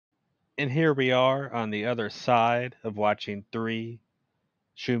And here we are on the other side of watching three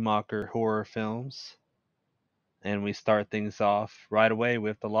Schumacher horror films. And we start things off right away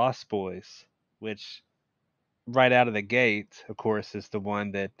with The Lost Boys, which, right out of the gate, of course, is the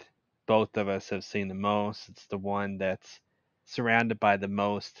one that both of us have seen the most. It's the one that's surrounded by the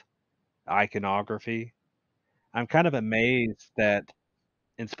most iconography. I'm kind of amazed that,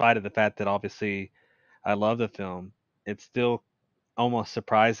 in spite of the fact that obviously I love the film, it's still almost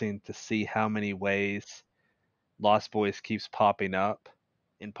surprising to see how many ways Lost Boys keeps popping up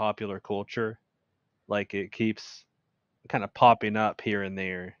in popular culture. Like it keeps kind of popping up here and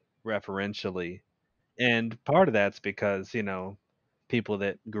there referentially. And part of that's because, people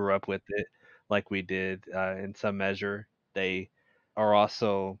that grew up with it, like we did in some measure, they are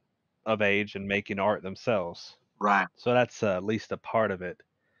also of age and making art themselves. Right. So that's at least a part of it.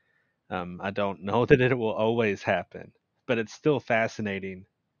 I don't know that it will always happen, but it's still fascinating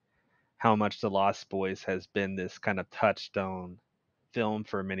how much The Lost Boys has been this kind of touchstone film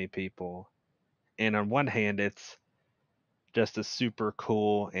for many people. And on one hand, it's just a super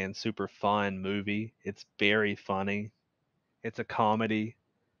cool and super fun movie. It's very funny. It's a comedy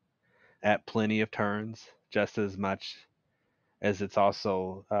at plenty of turns, just as much as it's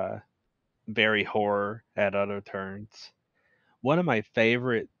also very horror at other turns. One of my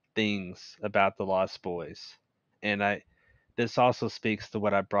favorite things about The Lost Boys, and I this also speaks to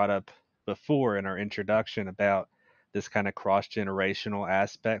what I brought up before in our introduction about this kind of cross generational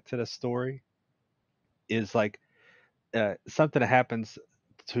aspect to the story, is like something that happens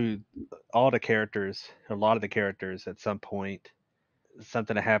to all the characters, a lot of the characters at some point,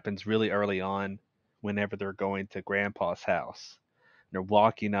 something that happens really early on whenever they're going to Grandpa's house. They're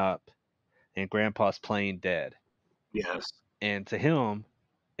walking up, and Grandpa's playing dead. Yes. And to him,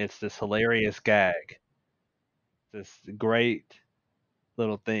 it's this hilarious gag, this great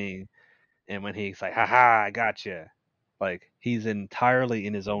little thing. And when he's like, "Ha ha, I gotcha," like he's entirely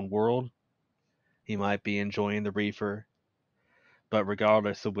in his own world. He might be enjoying the reefer, but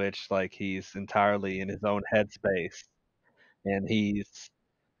regardless of which, like he's entirely in his own headspace, and he's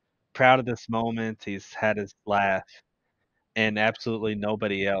proud of this moment. He's had his laugh, and absolutely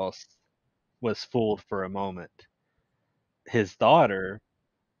nobody else was fooled for a moment. His daughter,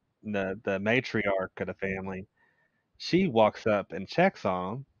 the matriarch of the family, she walks up and checks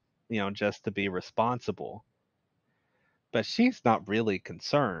on him, just to be responsible. But she's not really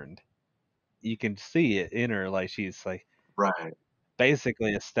concerned. You can see it in her, like she's like Right.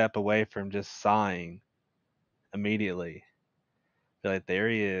 basically a step away from just sighing immediately. Be like, there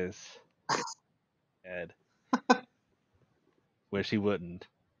he is, Ed. Wish he wouldn't.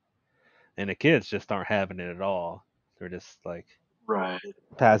 And the kids just aren't having it at all. They're just like Right.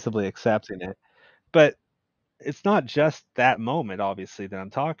 passively accepting it. But it's not just that moment, obviously, that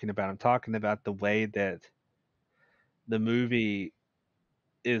I'm talking about. I'm talking about the way that the movie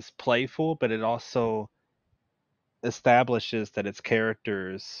is playful, but it also establishes that its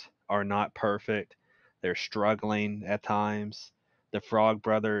characters are not perfect. They're struggling at times. The Frog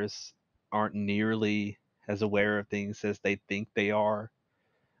Brothers aren't nearly as aware of things as they think they are.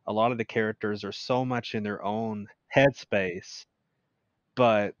 A lot of the characters are so much in their own headspace,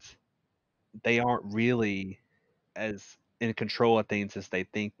 but they aren't really as in control of things as they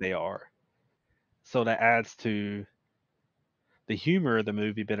think they are. So that adds to the humor of the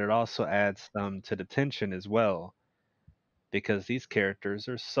movie, but it also adds some to the tension as well because these characters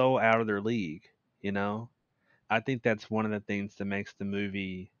are so out of their league, you know? I think that's one of the things that makes the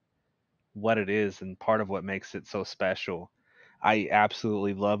movie what it is and part of what makes it so special. I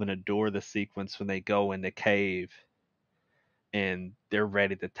absolutely love and adore the sequence when they go in the cave and they're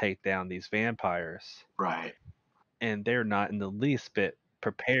ready to take down these vampires, Right. and they're not in the least bit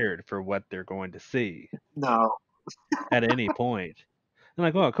prepared for what they're going to see No. at any point. I'm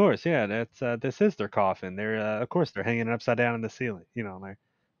like, well, of course, yeah, that's this is their coffin. They're of course they're hanging upside down in the ceiling, they're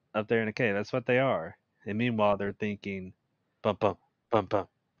up there in a cave. That's what they are. And meanwhile, they're thinking, bump bump bump bump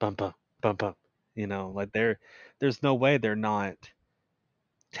bump bump bump bump. Like there's no way they're not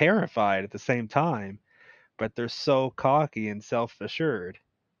terrified at the same time, but they're so cocky and self assured,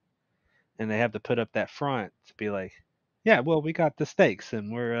 and they have to put up that front to be like, yeah, well, we got the stakes,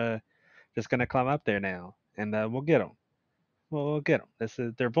 and we're just gonna climb up there now, and we'll get them. Well, we'll get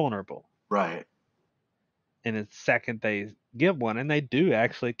them. They're vulnerable. Right. And the second they get one, and they do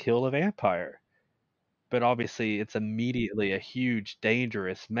actually kill a vampire, but obviously it's immediately a huge,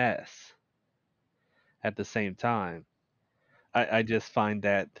 dangerous mess at the same time. I just find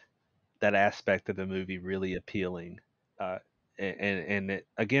that aspect of the movie really appealing. Uh, And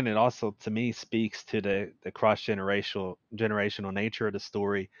again, it also to me speaks to the cross generational nature of the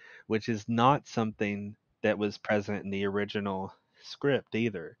story, which is not something that was present in the original script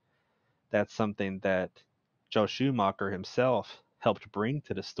either. That's something that Joe Schumacher himself helped bring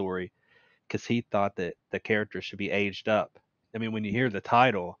to the story because he thought that the character should be aged up. I mean, when you hear the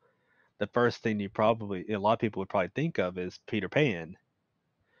title, the first thing you probably a lot of people would probably think of is Peter Pan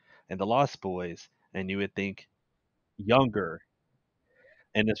and the Lost Boys, and you would think younger.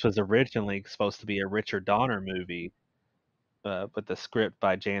 And this was originally supposed to be a Richard Donner movie, but the script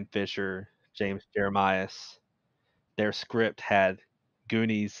by Jan Fisher, James Jeremias, their script had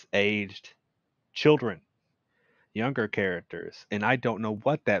Goonies aged children, younger characters, and I don't know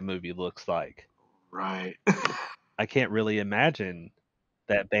what that movie looks like. Right. I can't really imagine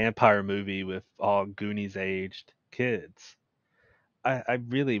that vampire movie with all Goonies aged kids. I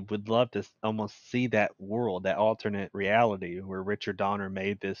really would love to almost see that world, that alternate reality where Richard Donner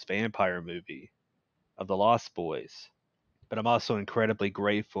made this vampire movie of the Lost Boys. But I'm also incredibly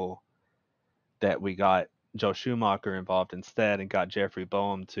grateful that we got Joe Schumacher involved instead and got Jeffrey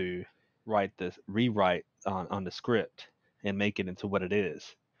Boehm to write this rewrite on the script and make it into what it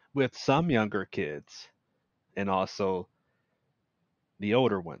is with some younger kids and also the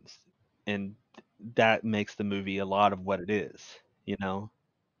older ones. And that makes the movie a lot of what it is, you know.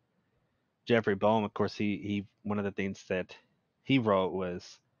 Jeffrey Boehm, of course, he one of the things that he wrote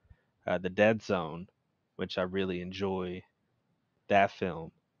was The Dead Zone, which I really enjoy that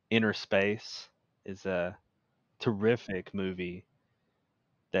film. Inner Space is a terrific movie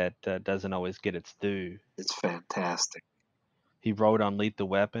that doesn't always get its due. It's fantastic. He wrote on Lethal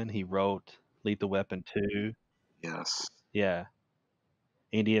Weapon. He wrote Lethal Weapon 2. Yes. Yeah.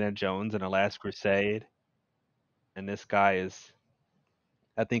 Indiana Jones and the Last Crusade. And this guy is,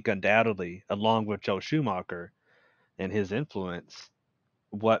 I think, undoubtedly, along with Joe Schumacher and his influence,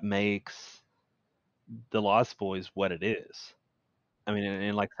 what makes The Lost Boys what it is. I mean,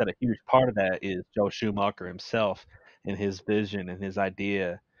 and like I said, a huge part of that is Joe Schumacher himself and his vision and his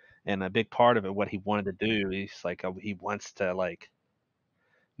idea. And a big part of it, what he wanted to do, he's like, he wants to like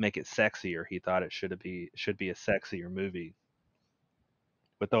make it sexier. He thought it should be a sexier movie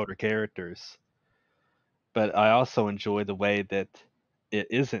with older characters. But I also enjoy the way that it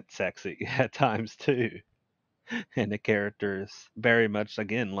isn't sexy at times too. And the characters very much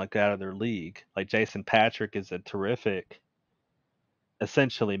again like out of their league. Like Jason Patrick is a terrific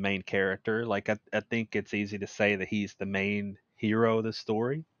essentially main character. Like I think it's easy to say that he's the main hero of the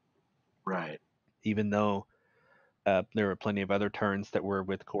story, Right. even though there were plenty of other turns that were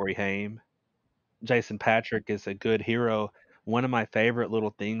with Corey Haim. Jason Patrick is a good hero. One of my favorite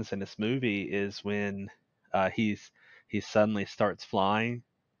little things in this movie is when he suddenly starts flying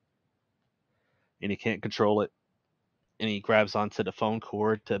and he can't control it, and he grabs onto the phone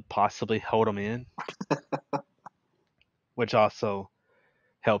cord to possibly hold him in, which also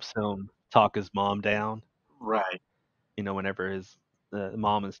helps him talk his mom down. Right. Whenever his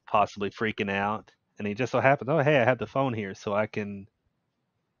mom is possibly freaking out, and he just so happens, oh hey, I have the phone here, so I can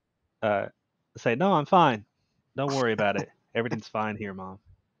uh, say, no, I'm fine. Don't worry about it. Everything's fine here, mom.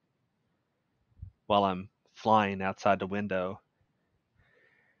 While I'm flying outside the window.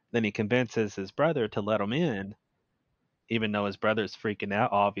 Then he convinces his brother to let him in, even though his brother's freaking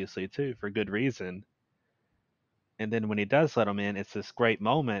out, obviously too, for good reason. And then when he does let him in, it's this great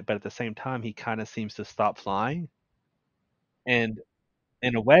moment, but at the same time, he kind of seems to stop flying. And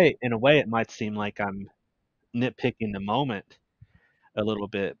in a way, it might seem like I'm nitpicking the moment a little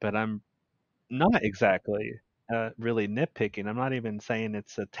bit, but I'm not exactly really nitpicking. I'm not even saying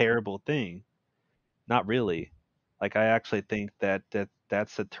it's a terrible thing. Not really. Like I actually think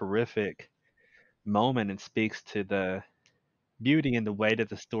that's a terrific moment and speaks to the beauty in the way that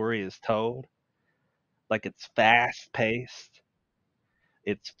the story is told. Like it's fast paced,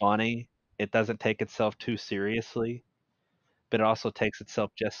 it's funny, it doesn't take itself too seriously, but it also takes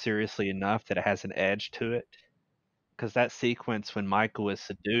itself just seriously enough that it has an edge to it. Because that sequence when Michael is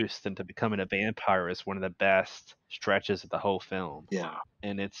seduced into becoming a vampire is one of the best stretches of the whole film. Yeah.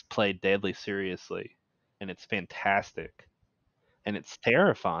 And it's played deadly seriously. And it's fantastic. And it's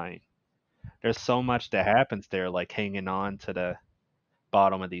terrifying. There's so much that happens there, like hanging on to the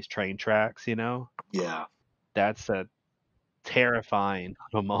bottom of these train tracks. Yeah. That's a terrifying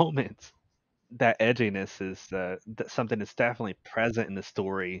moment. That edginess is something that's definitely present in the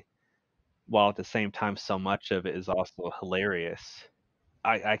story, while at the same time, so much of it is also hilarious.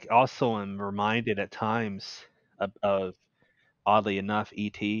 I also am reminded at times of oddly enough,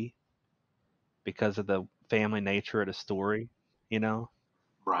 E.T. because of the family nature of the story, you know?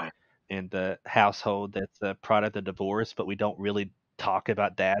 Right. and the household that's a product of divorce, but we don't really talk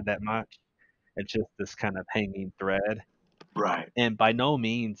about dad that much. It's just this kind of hanging thread. Right. And by no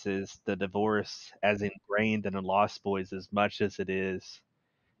means is the divorce as ingrained in the Lost Boys as much as it is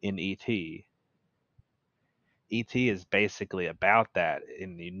in E.T. E.T. is basically about that,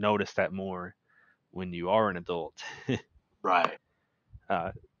 and you notice that more when you are an adult. Right.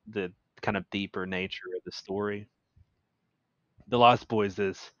 uh, the kind of deeper nature of the story. The Lost Boys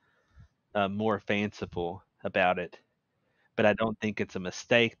is more fanciful about it, but I don't think it's a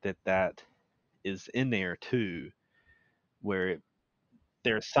mistake that that is in there too, where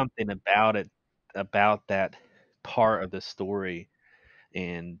there's something about it, about that part of the story,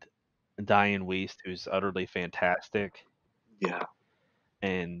 and Diane Wiest, who's utterly fantastic, Yeah.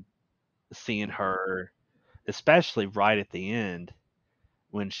 and seeing her, especially right at the end,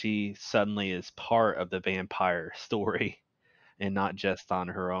 when she suddenly is part of the vampire story and not just on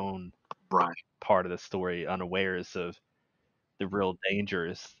her own Right. part of the story, unawares of the real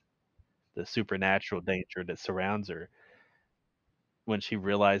dangers, the supernatural danger that surrounds her. When she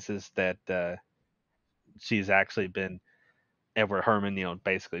realizes that she's actually been Edward Herman,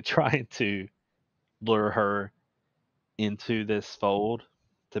 basically trying to lure her into this fold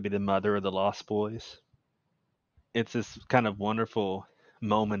to be the mother of the Lost Boys. It's this kind of wonderful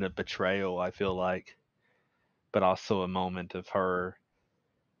moment of betrayal, I feel like, but also a moment of her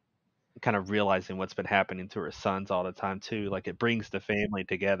kind of realizing what's been happening to her sons all the time too. Like it brings the family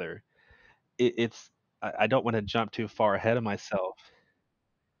together. It's I don't want to jump too far ahead of myself,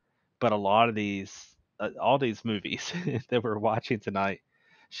 but a lot of these, all these movies that we're watching tonight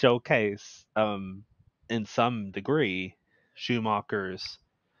showcase, in some degree, Schumacher's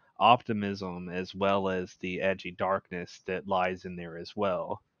optimism as well as the edgy darkness that lies in there as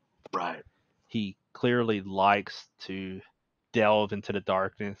well. Right. He clearly likes to delve into the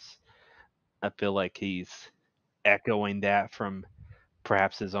darkness. I feel like he's echoing that from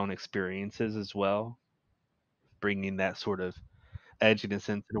perhaps his own experiences as well, bringing that sort of edginess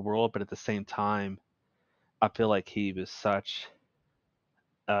into the world. But at the same time, I feel like he was such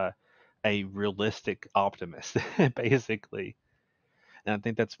uh, a realistic optimist, basically. And I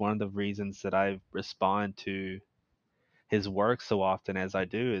think that's one of the reasons that I respond to his work so often as I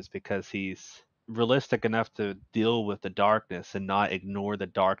do, is because he's realistic enough to deal with the darkness and not ignore the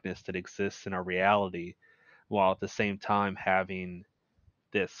darkness that exists in our reality, while at the same time having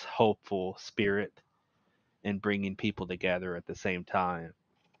this hopeful spirit and bringing people together at the same time.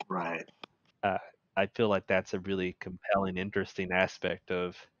 Right. Uh, I feel like that's a really compelling, interesting aspect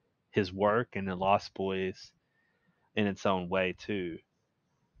of his work and the Lost Boys in its own way too.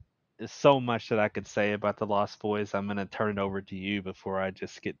 There's so much that I could say about the Lost Boys. I'm gonna turn it over to you before I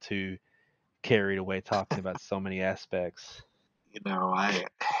just get too carried away talking about so many aspects. I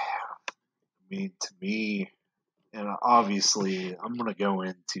mean, to me, and obviously, I'm going to go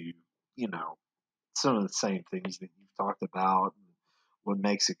into, you know, some of the same things that you've talked about and what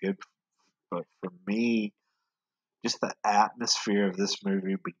makes it good. But for me, just the atmosphere of this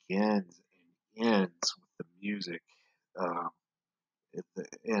movie begins and ends with the music. Um,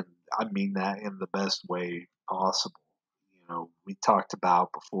 and I mean that in the best way possible. We talked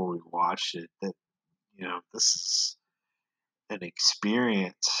about before we watched it that, this is an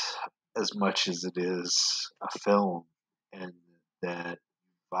experience as much as it is a film, and that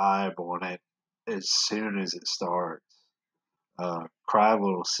vibe on it as soon as it starts. Cry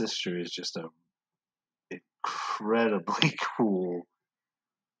Little Sister is just a incredibly cool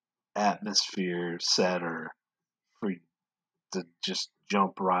atmosphere setter for you to just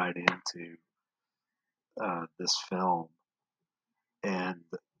jump right into this film. And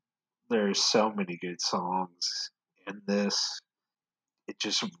there's so many good songs in this. It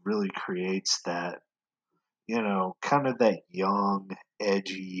just really creates that, kind of that young,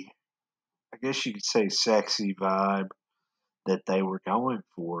 edgy, I guess you could say sexy vibe that they were going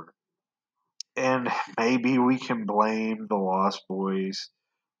for. And maybe we can blame the Lost Boys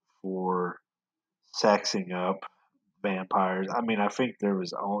for sexing up vampires. I mean, I think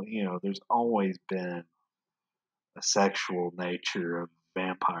there's always been a sexual nature of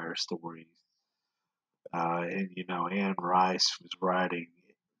vampire stories. And Anne Rice was writing,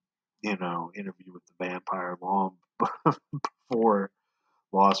 Interview with the Vampire long before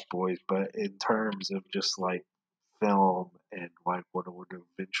Lost Boys, but in terms of just like film and like what it would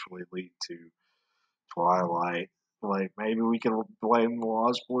eventually lead to Twilight, like maybe we can blame the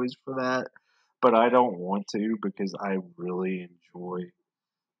Lost Boys for that, but I don't want to because I really enjoy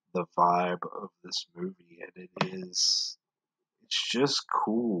the vibe of this movie, and it's just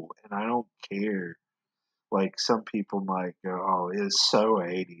cool, and I don't care Like some people might go, "Oh, it's so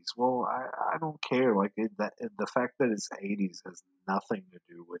 '80s." Well, I don't care. Like the fact that it's '80s has nothing to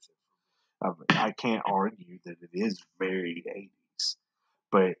do with it. I can't argue that it is very '80s,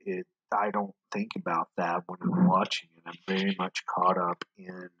 but it. I don't think about that when I'm watching it. I'm very much caught up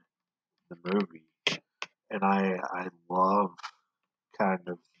in the movie, and I love kind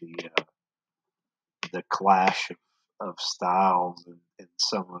of the clash of styles and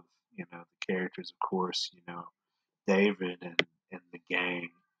some of the characters. Of course, David and the gang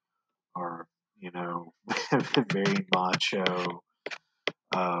are very macho,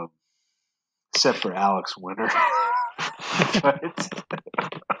 um, except for Alex Winter. but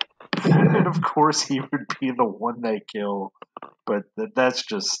and of course he would be the one they kill. But that's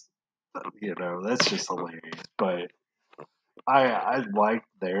just that's just hilarious. But I like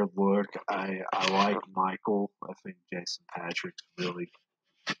their look. I like Michael. I think Jason Patrick's really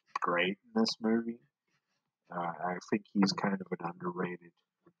great in this movie. I think he's kind of an underrated,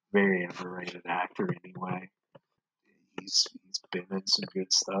 very underrated actor anyway. He's been in some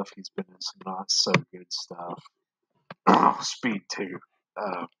good stuff. He's been in some not so good stuff. Speed too,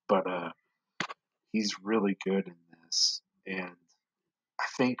 but he's really good in this, and I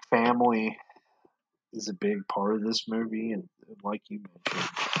think family is a big part of this movie. And like you mentioned,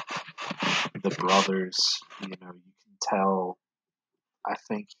 the brothers, you can tell. I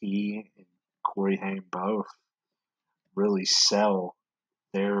think he and Corey Haim both really sell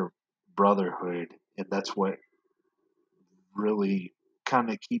their brotherhood, and that's what really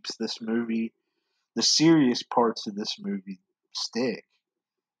kind of keeps this movie. The serious parts of this movie stick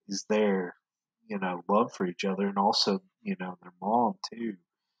is their love for each other, and also their mom too.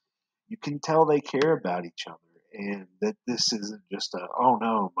 You can tell they care about each other, and that this isn't just a oh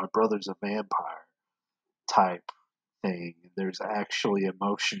no, my brother's a vampire type thing. There's actually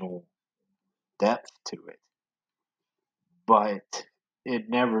emotional depth to it, but it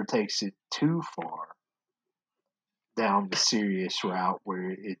never takes it too far down the serious route where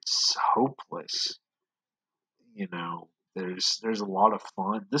it's hopeless. There's a lot of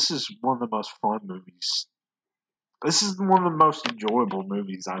fun. This is one of the most fun movies. This is one of the most enjoyable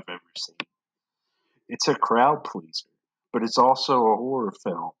movies I've ever seen. It's a crowd pleaser, but it's also a horror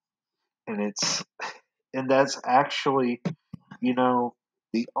film, and that's actually you know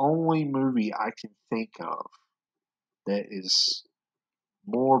the only movie I can think of that is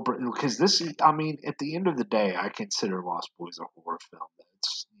more because this is. I mean, at the end of the day, I consider Lost Boys a horror film.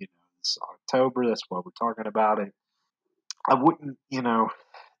 It's it's October. That's why we're talking about it. I wouldn't,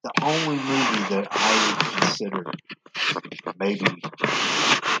 the only movie that I would consider maybe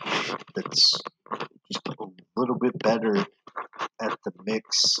that's just a little bit better at the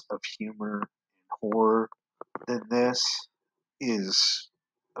mix of humor and horror than this is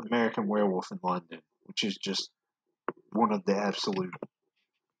American Werewolf in London, which is just one of the absolute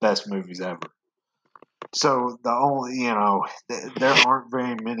best movies ever. So the only, there aren't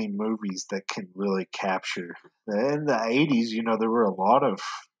very many movies that can really capture. In the '80s, there were a lot of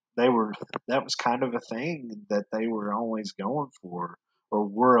they were that was kind of a thing that they were always going for, or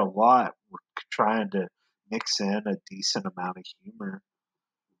were a lot. Were trying to mix in a decent amount of humor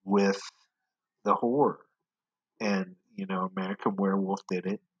with the horror, and American Werewolf did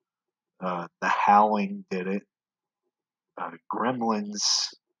it. The Howling did it.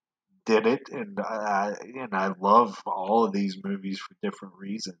 Gremlins did it, and I love all of these movies for different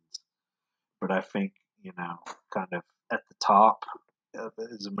reasons. But I think kind of at the top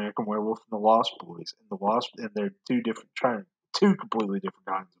is American Werewolf and The Lost Boys, and they're two completely different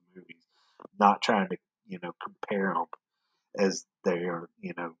kinds of movies. Not trying to compare them as they are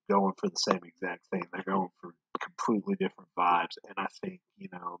going for the same exact thing. They're going for completely different vibes, and I think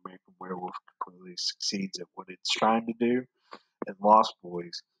American Werewolf completely succeeds at what it's trying to do, and Lost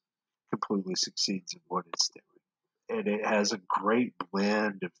Boys completely succeeds in what it's doing. And it has a great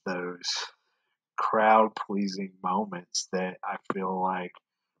blend of those crowd pleasing moments that I feel like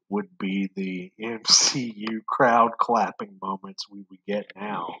would be the MCU crowd clapping moments we would get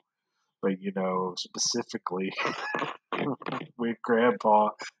now. But specifically when Grandpa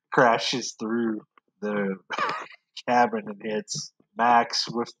crashes through the cabin and hits Max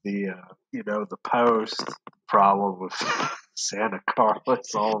with the post problem with Santa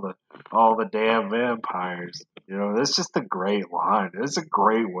Carlos, all the damn vampires. That's just a great line. It's a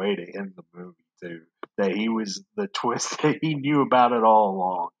great way to end the movie too. That he was the twist that he knew about it all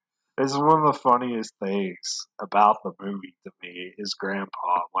along. It's one of the funniest things about the movie to me is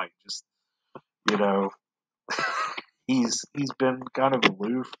Grandpa. Like just you know, he's been kind of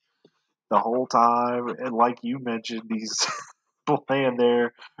aloof the whole time, and like you mentioned, laying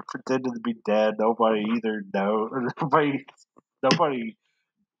there pretending to be dead. Nobody either nobody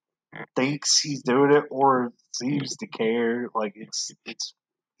thinks he's doing it or seems to care. Like it's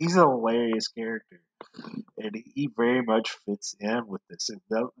he's a hilarious character, and he very much fits in with this. And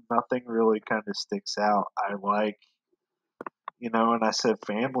nothing really kind of sticks out. I like, and I said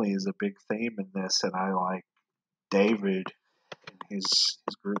family is a big theme in this, and I like David and his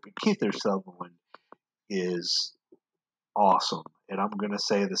group, and Keith Sutherland is awesome. And I'm gonna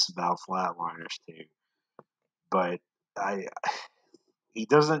say this about Flatliners too, but I he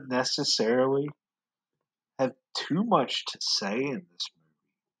doesn't necessarily have too much to say in this movie.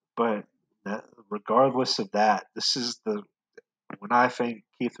 But regardless of that, this is the when I think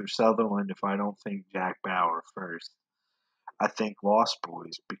Keith Sutherland, if I don't think Jack Bauer first, I think Lost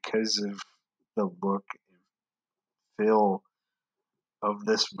Boys because of the look and feel of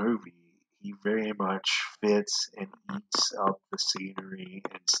this movie. He very much fits and eats up the scenery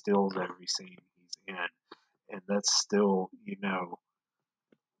and stills every scene he's in. And that's still,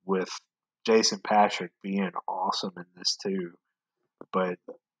 with Jason Patrick being awesome in this too. But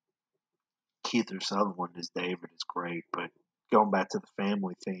Keith Sutherland as David is great. But going back to the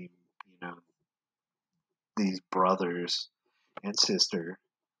family theme, these brothers and sister,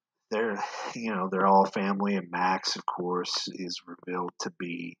 they're they're all family, and Max, of course, is revealed to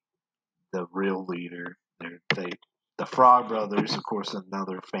be the real leader. The Frog Brothers, of course,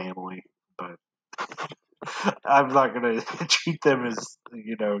 another family, but I'm not going to treat them as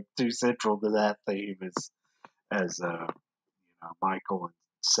too central to that theme as Michael and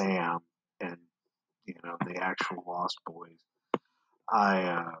Sam and the actual Lost Boys.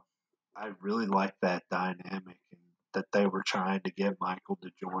 I I really like that dynamic and that they were trying to get Michael to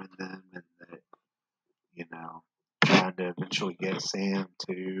join them and that you know trying to eventually get Sam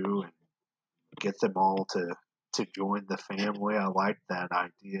too and get them all to join the family. I like that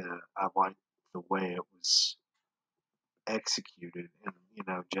idea. I like the way it was executed.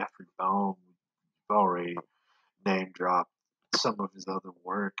 And Jeffrey Bone, we've already name dropped some of his other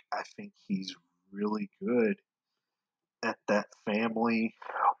work. I think he's really good at that family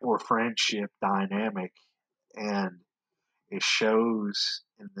or friendship dynamic, and it shows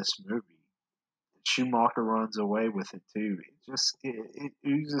in this movie. Schumacher runs away with it too. It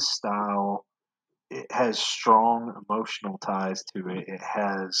oozes style. It has strong emotional ties to it. It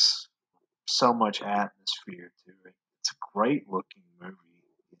has so much atmosphere to it. It's a great looking movie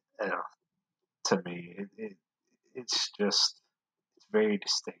uh, to me. It's very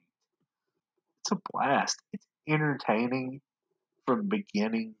distinct. It's a blast. It's entertaining from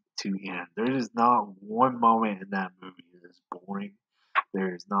beginning to end. There is not one moment in that movie that is boring.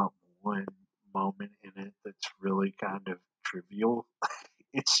 There is not one moment in it that's really kind of trivial.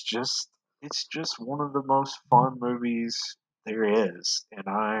 It's just it's just one of the most fun movies there is, and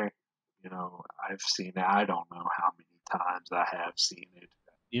I've seen it. I don't know how many times I have seen it.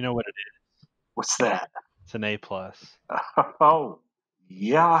 You know what it What's that? is? It's an A plus. Oh,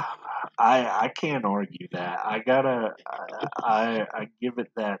 yeah. I can't argue that. I give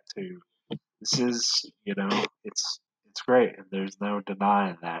it that too. This is it's great, and there's no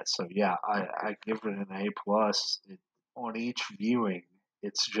denying that. So yeah, I give it an A plus. On each viewing,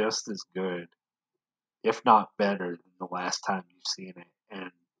 it's just as good, if not better, than the last time you've seen it.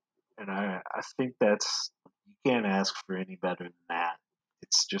 And I think that's you can't ask for any better than that.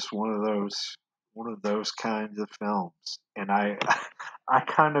 It's just one of those kinds of films. And I I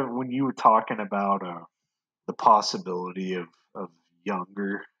kind of when you were talking about the possibility of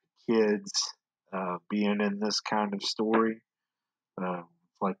younger kids being in this kind of story, uh,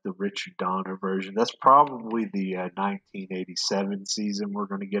 like the Richard Donner version. That's probably the 1987 season we're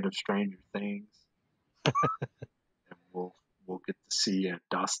going to get of Stranger Things, and we'll get to see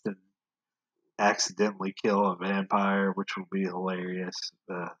Dustin accidentally kill a vampire, which will be hilarious.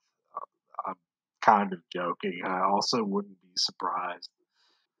 I'm kind of joking. I also wouldn't be surprised.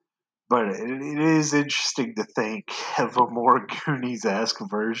 But it is interesting to think of a more Goonies esque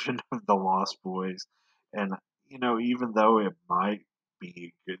version of the Lost Boys. And, even though it might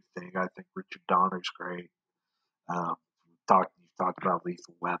be a good thing, I think Richard Donner's great. You talked about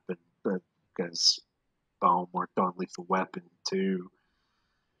Lethal Weapon, because Bone worked on Lethal Weapon 2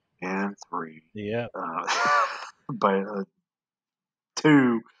 and 3. Yeah. But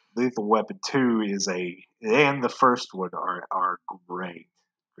 2, Lethal Weapon 2 and the first one are great,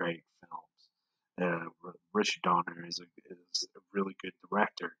 great films. Richard Donner is a really good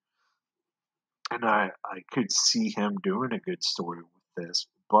director, and I could see him doing a good story with this,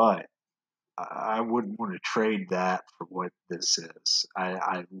 but I wouldn't want to trade that for what this is.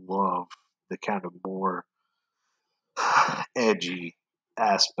 I love the kind of more edgy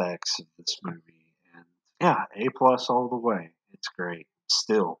aspects of this movie. And yeah, A plus all the way. It's great.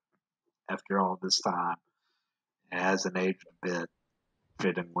 Still, after all this time, it hasn't aged a bit,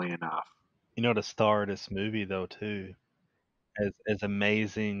 fittingly enough. The star of this movie, though, too, as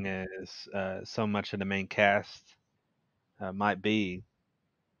amazing as so much of the main cast might be,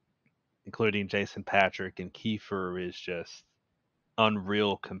 including Jason Patrick and Kiefer, is just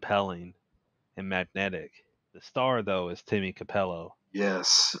unreal, compelling, and magnetic. The star, though, is Timmy Capello.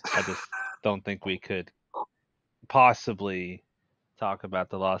 Yes. I just don't think we could possibly talk about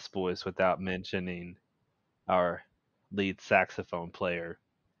the Lost Boys without mentioning our lead saxophone player.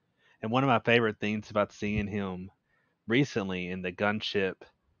 And one of my favorite things about seeing him recently in the Gunship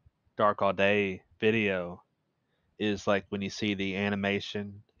Dark All Day video is like when you see the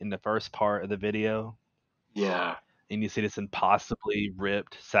animation in the first part of the video Yeah. and you see this impossibly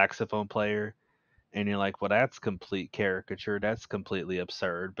ripped saxophone player and you're like, well, that's complete caricature. That's completely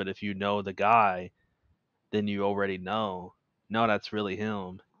absurd. But if you know the guy, then you already know, no, that's really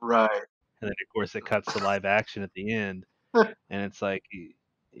him. Right. And then, of course, it cuts to live action at the end. And it's like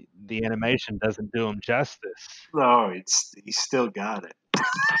the animation doesn't do him justice. No, it's he still got it.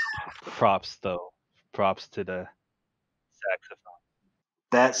 Props, though. Props to the saxophone.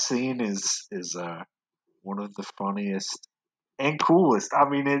 That scene is one of the funniest and coolest. I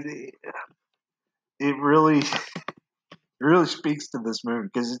mean, it really really speaks to this movie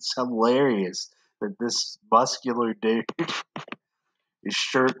because it's hilarious that this muscular dude is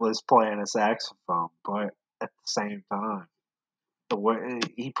shirtless playing a saxophone, but at the same time, the way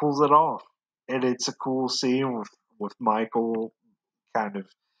he pulls it off, and it's a cool scene with Michael kind of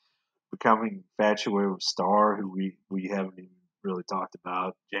becoming infatuated with Star, who we haven't even really talked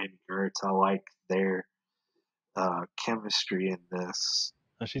about. Jamie Gertz, I like their chemistry in this.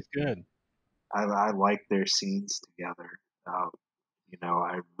 Oh, she's good. I like their scenes together.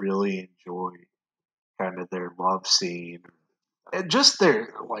 I really enjoy kind of their love scene and just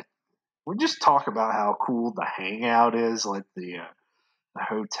their like. We just talk about how cool the hangout is, like the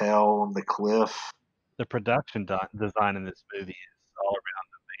hotel on the cliff. The production design in this movie is all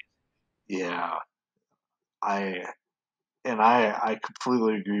Yeah, I I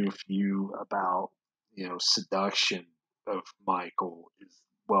completely agree with you about seduction of Michael is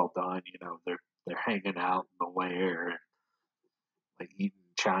well done. They're hanging out in the lair and like eating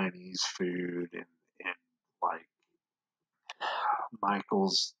Chinese food and like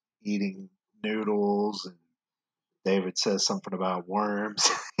Michael's eating noodles and David says something about worms.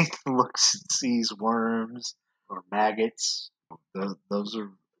 He looks and sees worms or maggots. Those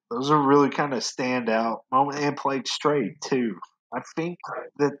are really kind of standout moment and played straight too. I think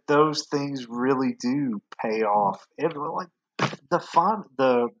that those things really do pay off. And like the fun,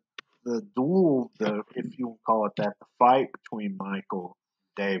 the duel, the if you want to call it that, the fight between Michael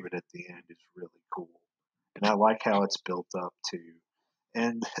and David at the end is really cool, and I like how it's built up too.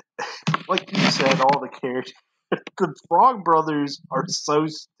 And like you said, all the characters, the Frog Brothers are so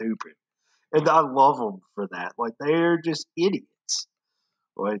stupid, and I love them for that. Like they're just idiots.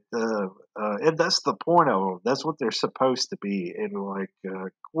 Like and that's the point of them. That's what they're supposed to be. And like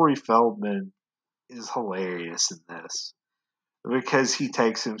Corey Feldman is hilarious in this because he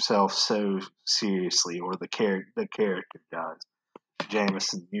takes himself so seriously, or the character does.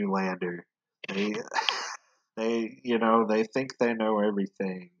 Jameson Newlander, they they think they know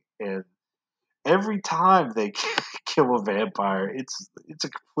everything, and every time they kill a vampire, it's a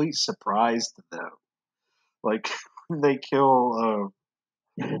complete surprise to them. Like when they kill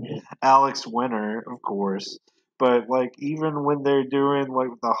Alex Winter, of course, but like even when they're doing like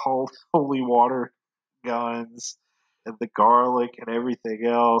the whole holy water guns and the garlic and everything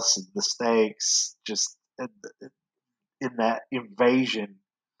else and the steaks, just in that invasion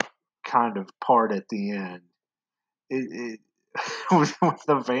kind of part at the end, it with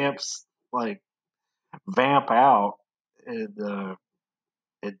the vamps like vamp out and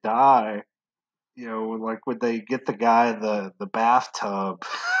die. Like when they get the guy in the bathtub,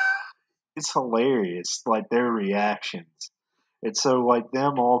 it's hilarious. Like their reactions, and so like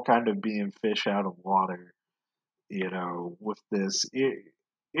them all kind of being fish out of water. With this, it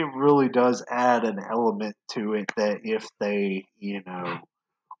really does add an element to it that if they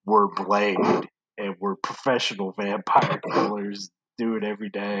were Blade and were professional vampire killers, do it every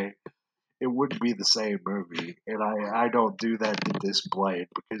day, it wouldn't be the same movie. And I don't do that to this Blade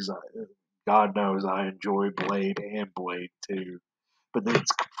because God knows I enjoy Blade and Blade too, but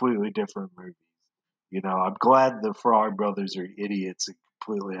it's completely different movies. I'm glad the Frog Brothers are idiots and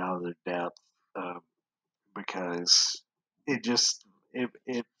completely out of their depth because it just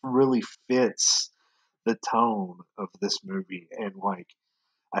it really fits the tone of this movie. And like,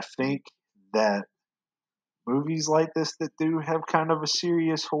 I think that movies like this that do have kind of a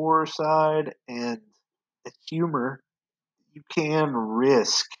serious horror side and a humor, you can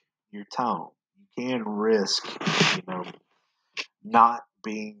risk your tone. You can risk, you know, not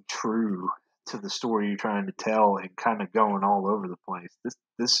being true to the story you're trying to tell and kind of going all over the place.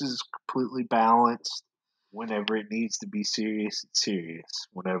 This is completely balanced. Whenever it needs to be serious, it's serious.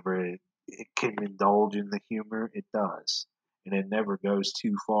 Whenever it can indulge in the humor, it does. And it never goes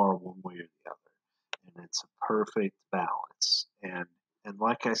too far one way or the other. And it's a perfect balance. And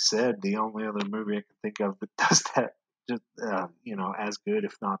like I said, the only other movie I can think of that does that just as good,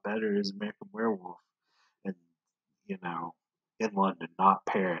 if not better, is American Werewolf. And you know, in London, not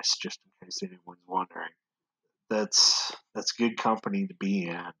Paris, just in case anyone's wondering. That's good company to be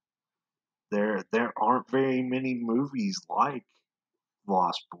in. There aren't very many movies like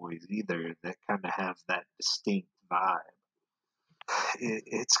Lost Boys either that kind of have that distinct vibe.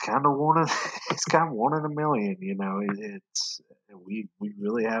 It's kind of one of it's kind of one in a million, you know. It's we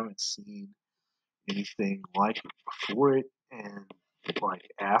really haven't seen anything like it before it, and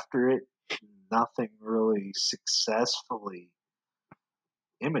like after it, nothing really successfully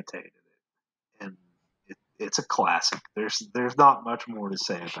imitated it, and it's a classic. There's not much more to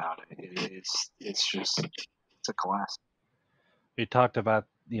say about it. It's just it's a classic. We talked about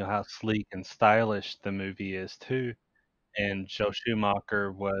how sleek and stylish the movie is too. And Joe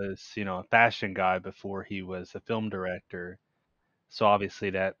Schumacher was a fashion guy before he was a film director. So obviously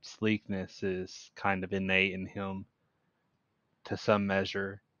that sleekness is kind of innate in him to some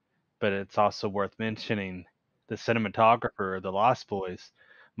measure. But it's also worth mentioning the cinematographer of The Lost Boys,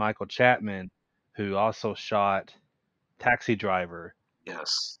 Michael Chapman, who also shot Taxi Driver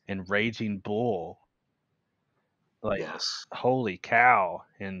Yes, and Raging Bull. Like, yes, holy cow.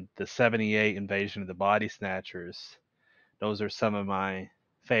 And the 78 Invasion of the Body Snatchers. Those are some of my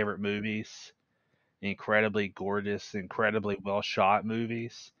favorite movies. Incredibly gorgeous, incredibly well shot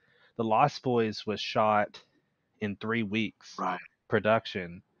movies. The Lost Boys was shot in 3 weeks right,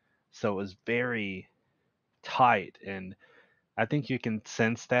 production. So it was very tight. And I think you can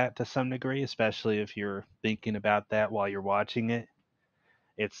sense that to some degree, especially if you're thinking about that while you're watching it.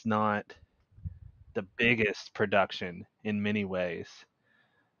 It's not the biggest production in many ways,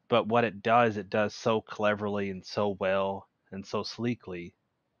 but what it does so cleverly and so well and so sleekly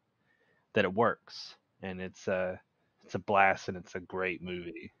that it works. And it's a blast and it's a great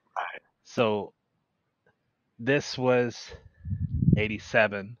movie. right, So this was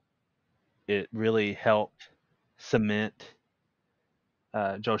 87. It really helped cement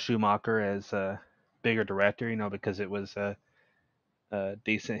Joe Schumacher as a bigger director, because it was a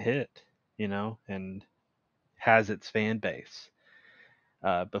decent hit, and has its fan base.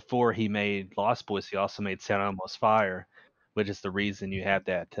 Before he made Lost Boys, he also made Sound Almost Fire, which is the reason you have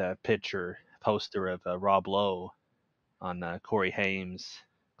that picture poster of Rob Lowe on Corey Haim's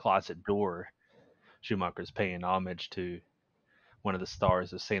closet door. Schumacher's paying homage to one of the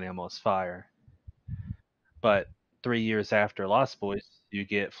stars of St. Elmo's Fire. But 3 years after Lost Boys, you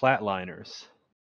get Flatliners.